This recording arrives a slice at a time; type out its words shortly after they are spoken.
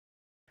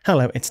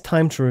Hello, it's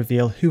time to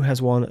reveal who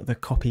has won the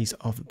copies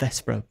of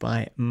Vespera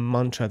by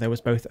Mantra. There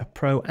was both a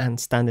Pro and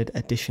Standard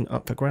edition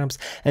up for grabs,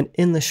 and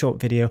in the short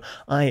video,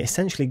 I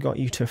essentially got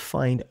you to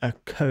find a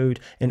code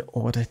in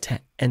order to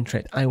enter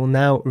it. I will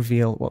now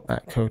reveal what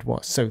that code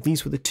was. So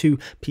these were the two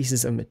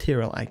pieces of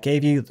material I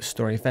gave you, the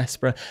story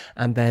Vespera,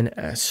 and then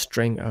a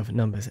string of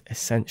numbers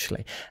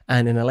essentially.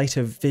 And in a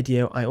later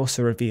video, I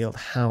also revealed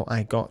how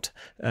I got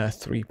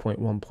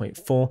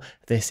 3.1.4,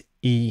 this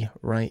E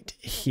right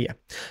here.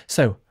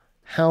 So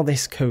how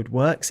this code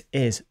works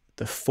is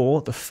the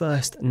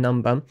first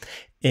number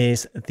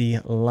is the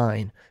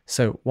line.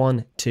 So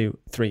 1, 2,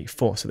 3,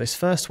 4. So this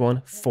first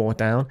one, 4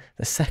 down.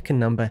 The second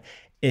number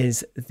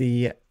is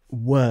the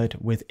word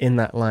within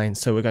that line.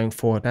 So we're going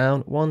 4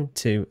 down, 1,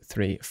 2,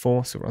 3,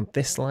 4. So we're on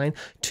this line,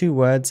 2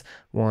 words,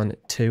 1,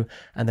 2,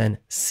 and then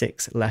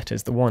 6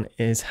 letters. The 1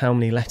 is how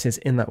many letters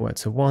in that word.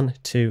 So 1,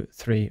 2,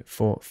 3,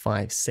 4,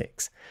 5,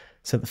 6.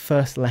 So the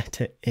first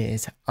letter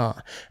is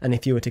R. And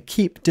if you were to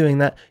keep doing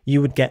that,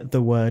 you would get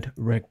the word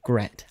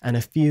regret. And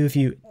a few of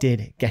you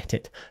did get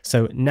it.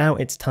 So now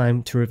it's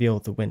time to reveal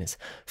the winners.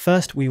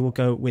 First, we will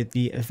go with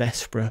the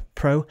Vespera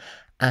Pro,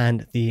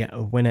 and the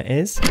winner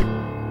is...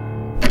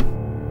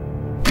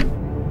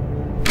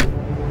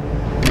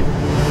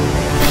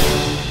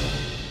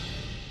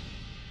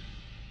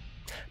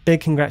 Big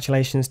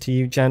congratulations to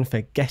you, Jan, for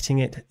getting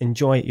it.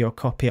 Enjoy your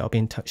copy. I'll be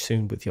in touch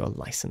soon with your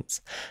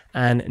license.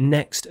 And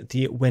next,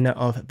 the winner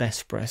of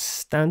Vespera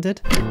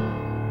Standard.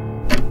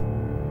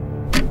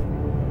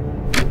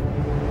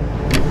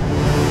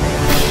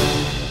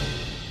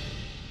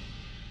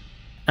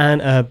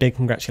 And a big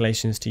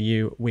congratulations to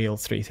you,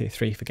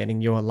 Wheel333, for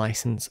getting your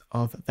license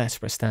of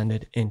Vespera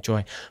Standard.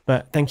 Enjoy.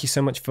 But thank you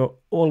so much for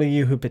all of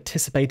you who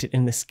participated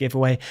in this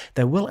giveaway.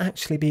 There will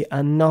actually be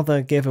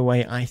another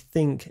giveaway, I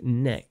think,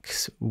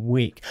 next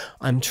week.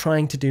 I'm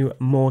trying to do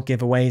more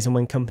giveaways, and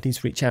when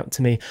companies reach out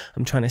to me,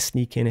 I'm trying to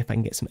sneak in if I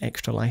can get some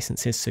extra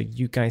licenses so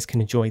you guys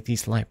can enjoy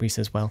these libraries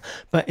as well.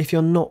 But if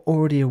you're not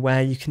already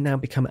aware, you can now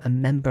become a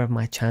member of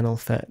my channel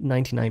for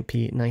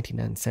 99p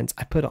 99 cents.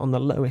 I put it on the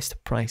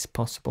lowest price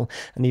possible,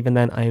 and even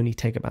then I only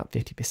take about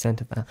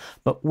 50% of that.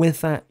 But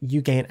with that,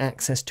 you gain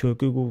access to a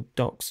Google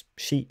Docs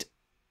sheet,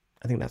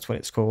 I think that's what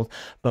it's called,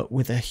 but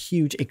with a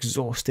huge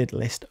exhausted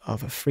list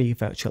of free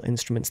virtual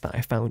instruments that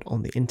I found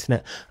on the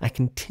internet. I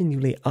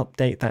continually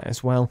update that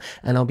as well,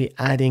 and I'll be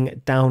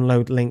adding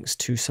download links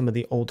to some of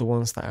the older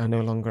ones that are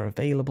no longer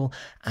available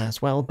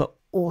as well. But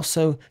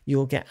also,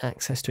 you'll get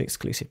access to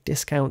exclusive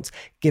discounts,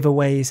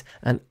 giveaways,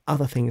 and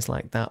other things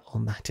like that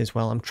on that as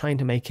well. I'm trying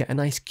to make it a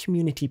nice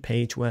community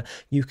page where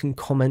you can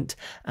comment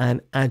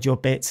and add your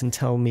bits and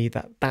tell me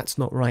that that's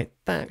not right,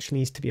 that actually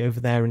needs to be over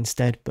there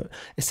instead, but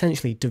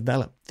essentially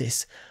develop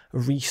this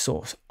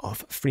resource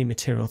of free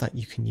material that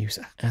you can use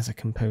as a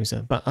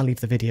composer. But I'll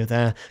leave the video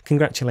there.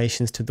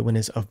 Congratulations to the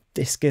winners of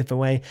this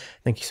giveaway.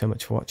 Thank you so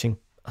much for watching.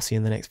 I'll see you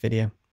in the next video.